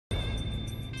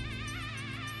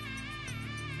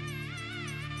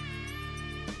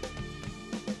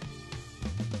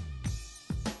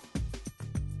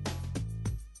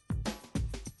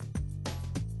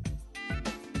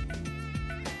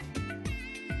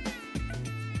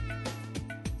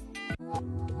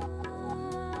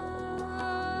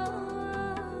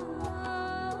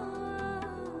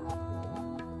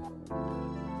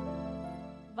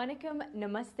Vanakkam,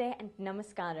 Namaste and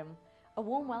Namaskaram. A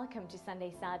warm welcome to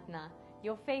Sunday Sadhana,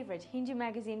 your favorite Hindu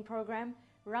magazine program,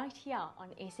 right here on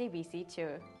SABC 2.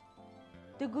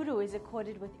 The Guru is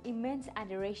accorded with immense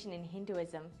adoration in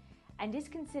Hinduism and is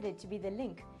considered to be the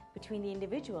link between the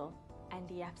individual and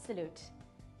the Absolute.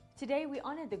 Today we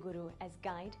honor the Guru as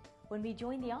guide when we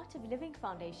join the Art of Living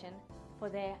Foundation for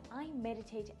their I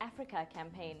Meditate Africa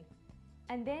campaign,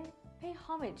 and then pay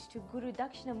homage to Guru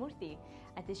Dakshinamurthy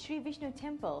at the Sri Vishnu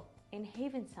Temple in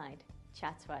Havenside,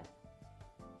 Chatsworth.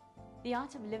 The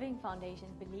Art of Living Foundation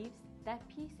believes that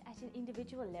peace at an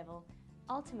individual level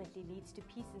ultimately leads to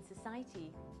peace in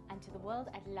society and to the world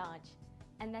at large,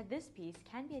 and that this peace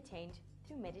can be attained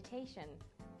through meditation.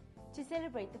 To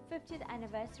celebrate the 50th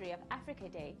anniversary of Africa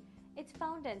Day, its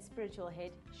founder and spiritual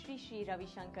head, Sri Ravi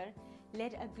Shankar,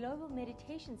 led a global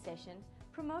meditation session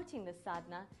promoting the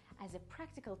sadhana as a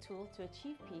practical tool to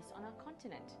achieve peace on our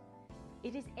continent.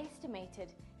 It is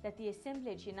estimated that the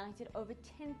assemblage united over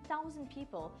 10,000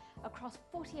 people across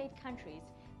 48 countries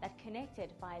that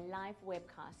connected via live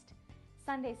webcast.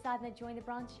 Sunday Sadhana joined the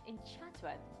branch in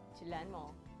Chatsworth to learn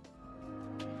more.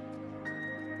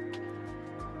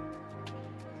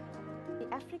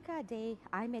 The Africa Day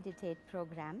I Meditate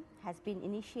program has been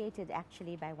initiated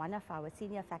actually by one of our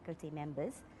senior faculty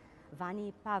members,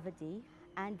 Vani Pavadi,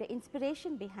 and the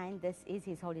inspiration behind this is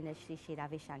His Holiness Sri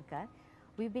Ravi Shankar.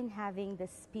 We've been having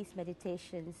this peace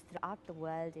meditations throughout the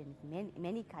world in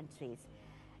many countries.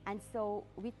 And so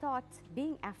we thought,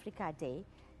 being Africa Day,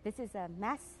 this is a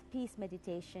mass peace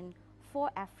meditation for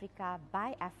Africa,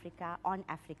 by Africa, on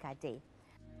Africa Day.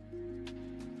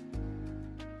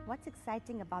 What's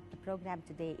exciting about the program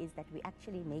today is that we're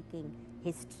actually making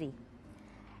history.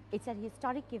 It's a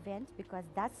historic event because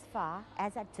thus far,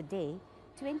 as at today,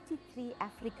 23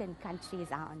 African countries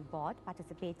are on board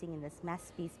participating in this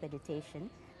mass peace meditation,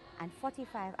 and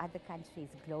 45 other countries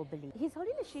globally. His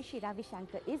Holiness Sri Ravi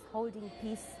Shankar is holding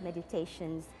peace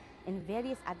meditations in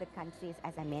various other countries,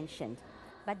 as I mentioned.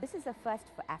 But this is a first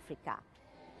for Africa.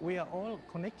 We are all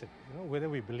connected, whether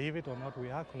we believe it or not, we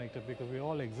are connected because we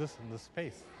all exist in this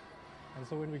space. And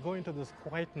so when we go into this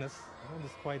quietness,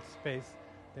 this quiet space,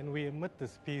 then we emit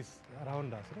this peace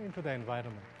around us, into the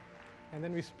environment, and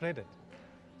then we spread it.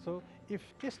 So if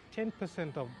just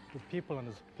 10% of the people on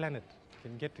this planet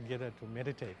can get together to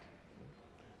meditate,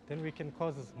 then we can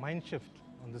cause this mind shift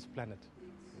on this planet,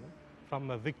 from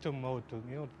a victim mode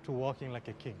to, to walking like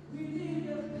a king.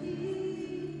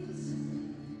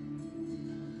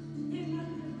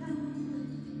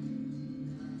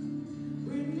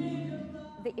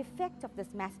 The effect of this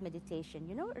mass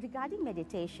meditation, regarding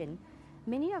meditation,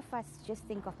 many of us just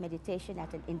think of meditation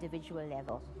at an individual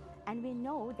level. And we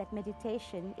know that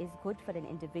meditation is good for an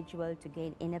individual to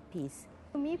gain inner peace.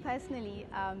 For me personally,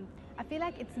 I feel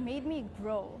like it's made me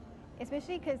grow,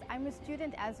 especially because I'm a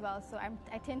student as well, so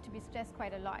I tend to be stressed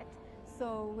quite a lot.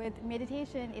 So with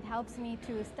meditation, it helps me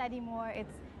to study more, it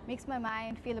makes my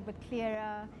mind feel a bit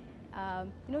clearer,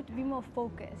 to be more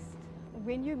focused.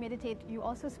 When you meditate, you're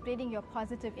also spreading your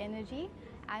positive energy,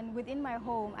 and within my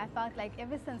home, I felt like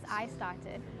ever since I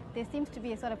started, there seems to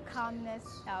be a sort of calmness.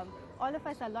 All of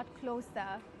us are a lot closer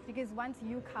because once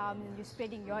you calm and you're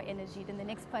spreading your energy, then the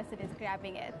next person is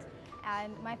grabbing it.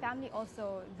 And my family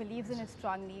also believes in it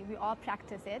strongly. We all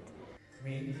practice it.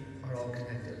 We are all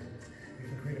connected. We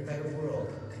can create a better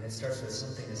world, and it starts with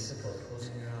something as simple as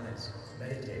closing your eyes,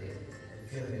 meditating, and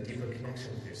feeling a deeper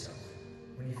connection with yourself.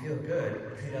 When you feel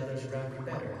good, treat others around you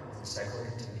better, and the cycle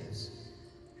continues.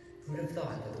 Who would have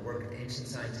thought that the work of ancient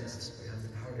scientists would have the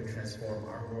power to transform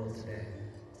our world today?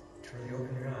 To really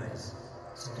open your eyes,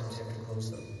 sometimes you have to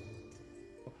close them.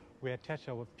 We attach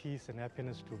our peace and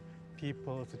happiness to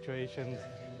people, situations,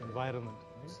 environment.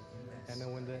 And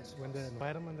then when the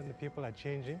environment and the people are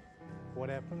changing, what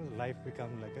happens? Life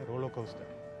becomes like a roller coaster.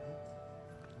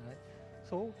 Right?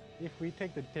 So if we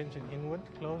take the attention inward,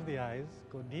 close the eyes,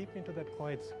 go deep into that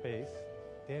quiet space,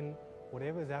 then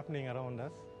whatever is happening around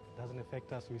us doesn't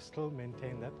affect us. We still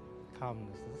maintain that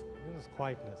calmness, this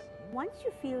quietness. Once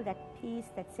you feel that peace,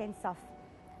 that sense of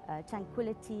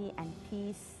tranquility and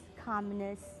peace,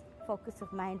 calmness, focus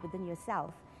of mind within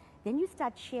yourself, then you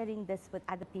start sharing this with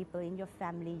other people in your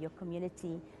family, your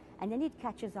community, and then it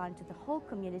catches on to the whole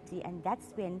community, and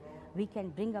that's when we can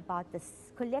bring about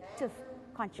this collective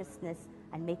consciousness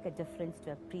and make a difference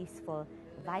to a peaceful,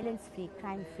 violence-free,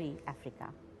 crime-free Africa.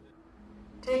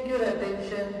 Take your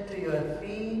attention to your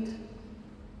feet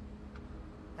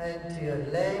and to your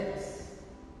legs.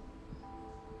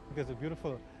 There's a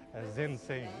beautiful Zen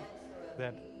saying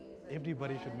that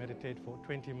everybody should meditate for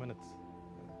 20 minutes.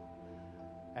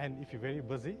 And if you're very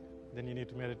busy, then you need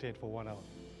to meditate for 1 hour.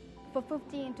 for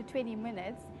 15 to 20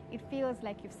 minutes, it feels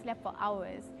like you've slept for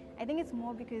hours. I think it's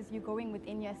more because you're going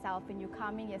within yourself and you're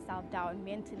calming yourself down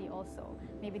mentally also.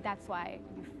 Maybe that's why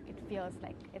it feels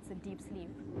like it's a deep sleep.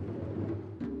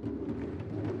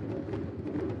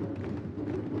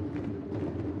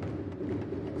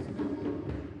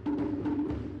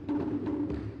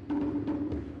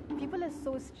 People are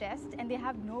so stressed and they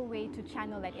have no way to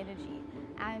channel that energy.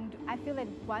 And I feel that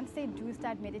once they do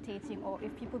start meditating, or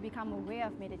if people become aware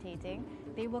of meditating,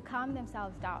 they will calm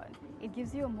themselves down. It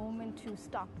gives you a moment to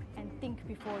stop and think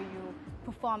before you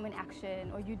perform an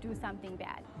action or you do something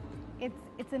bad.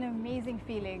 It's an amazing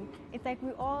feeling. It's like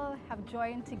we all have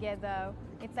joined together.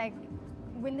 It's like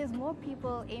when there's more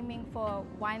people aiming for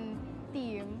one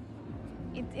theme,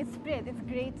 it spreads, it's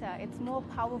greater, it's more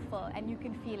powerful, and you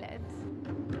can feel it.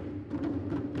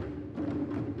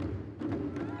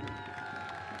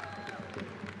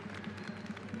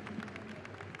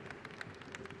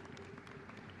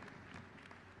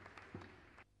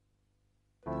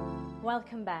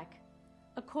 Welcome back.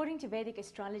 According to Vedic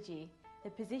astrology, the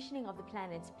positioning of the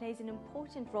planets plays an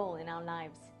important role in our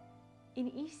lives. In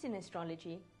Eastern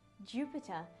astrology,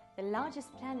 Jupiter, the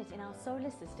largest planet in our solar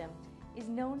system, is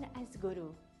known as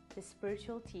Guru, the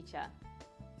spiritual teacher.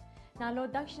 Now,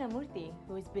 Lord Dakshinamurthy,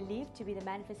 who is believed to be the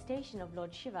manifestation of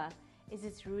Lord Shiva, is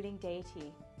its ruling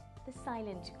deity, the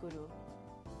silent Guru.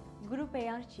 Guru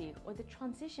Payarchi, or the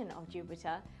transition of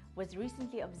Jupiter, was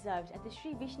recently observed at the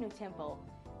Sri Vishnu temple,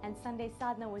 and Sunday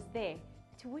Sadhana was there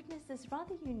to witness this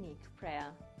rather unique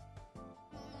prayer.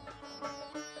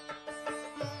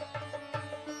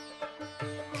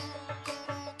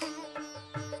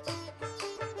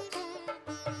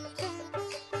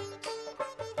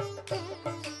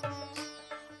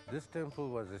 This temple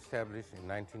was established in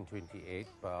 1928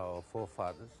 by our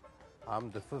forefathers. I'm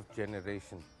the fifth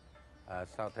generation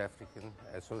South African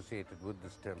associated with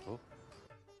this temple.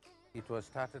 It was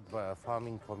started by a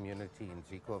farming community in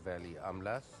Zico Valley,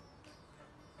 Amlas,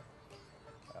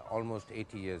 almost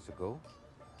 80 years ago.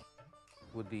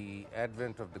 With the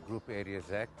advent of the Group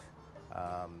Areas Act,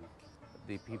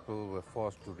 the people were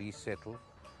forced to resettle.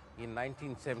 In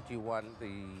 1971,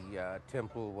 the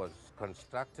temple was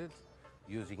constructed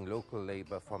using local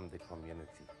labor from the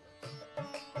community.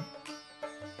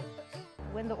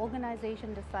 When the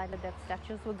organization decided that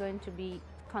statues were going to be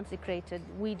consecrated,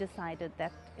 we decided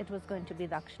that it was going to be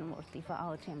Dakshinamurthy for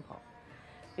our temple,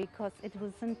 because it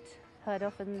wasn't heard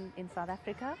of in South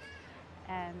Africa,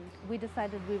 and we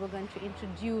decided we were going to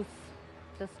introduce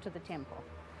this to the temple.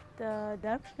 The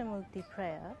Dakshinamurthy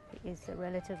prayer is a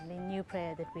relatively new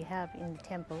prayer that we have in the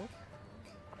temple.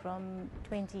 From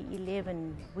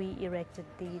 2011, we erected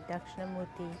the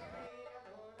Dakshinamurthy.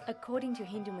 According to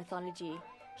Hindu mythology,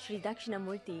 Sri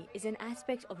Dakshinamurthy is an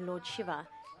aspect of Lord Shiva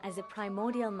as a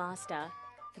primordial master,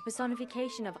 the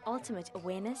personification of ultimate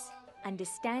awareness,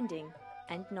 understanding,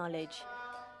 and knowledge.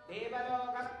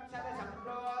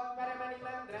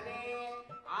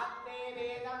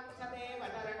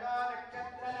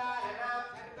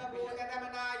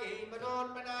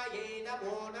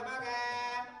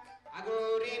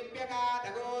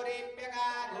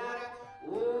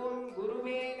 Om Guru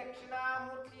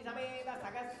Dakshinamurthy Sameda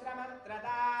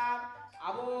Sahasramantrada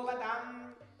Avovatam.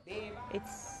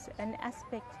 It's an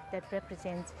aspect that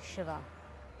represents Shiva.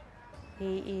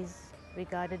 He is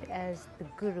regarded as the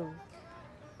Guru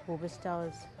who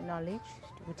bestows knowledge,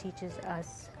 who teaches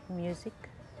us music,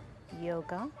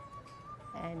 yoga,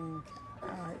 and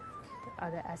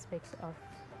other aspects of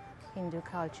Hindu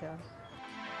culture.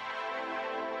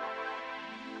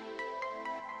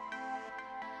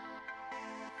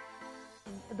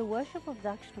 The worship of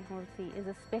Dakshinamurthy is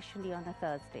especially on a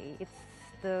Thursday. It's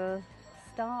the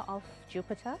star of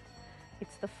Jupiter.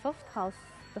 It's the fifth house,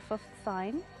 the fifth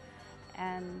sign,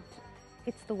 and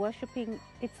it's the worshipping,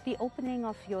 it's the opening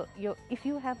of your if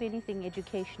you have anything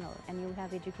educational and you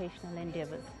have educational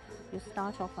endeavors, you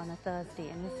start off on a Thursday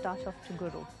and you start off to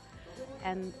Guru.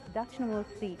 And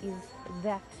Dakshinamurthy is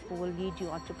that who will lead you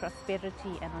onto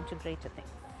prosperity and onto greater things.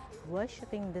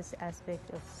 Worshipping this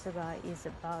aspect of Shiva is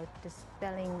about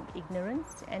dispelling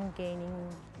ignorance and gaining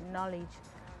knowledge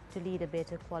to lead a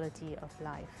better quality of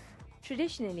life.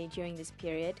 Traditionally during this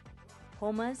period,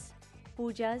 homas,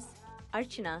 pujas,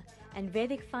 archana, and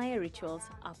Vedic fire rituals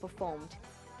are performed.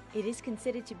 It is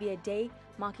considered to be a day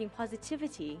marking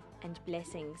positivity and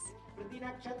blessings.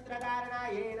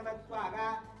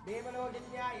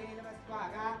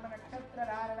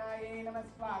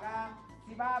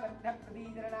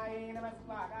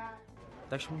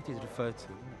 Dakshinamurthy is referred to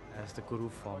as the Guru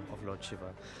form of Lord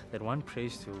Shiva, that one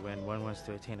prays to when one wants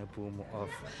to attain a boom of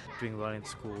doing well in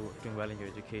school, doing well in your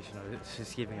education, or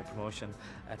receiving a promotion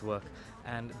at work.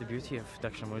 And the beauty of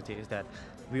Dakshinamurthy is that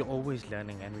we're always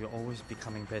learning and we're always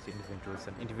becoming better individuals,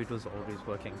 and individuals are always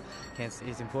working. Hence,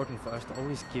 it's important for us to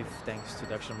always give thanks to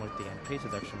Dakshinamurthy and pray to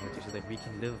Dakshinamurthy so that we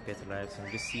can live better lives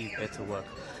and receive better work,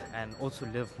 and also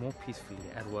live more peacefully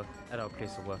at work, at our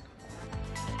place of work.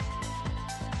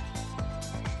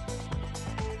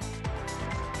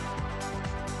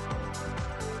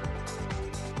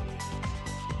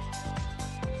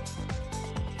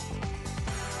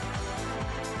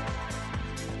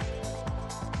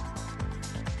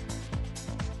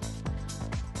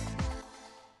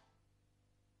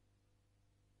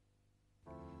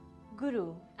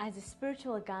 Guru, as a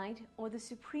spiritual guide or the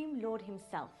Supreme Lord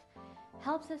himself,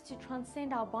 helps us to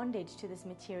transcend our bondage to this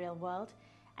material world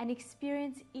and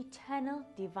experience eternal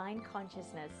divine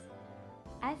consciousness.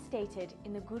 As stated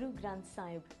in the Guru Granth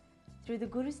Sahib, through the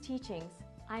Guru's teachings,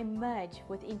 I merge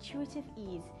with intuitive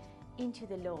ease into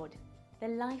the Lord, the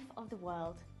life of the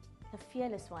world, the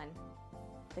fearless one,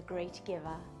 the great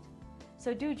giver.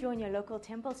 So do join your local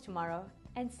temples tomorrow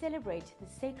and celebrate the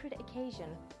sacred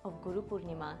occasion of Guru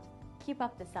Purnima. Keep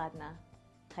up the sadhana.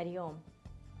 Hari Om.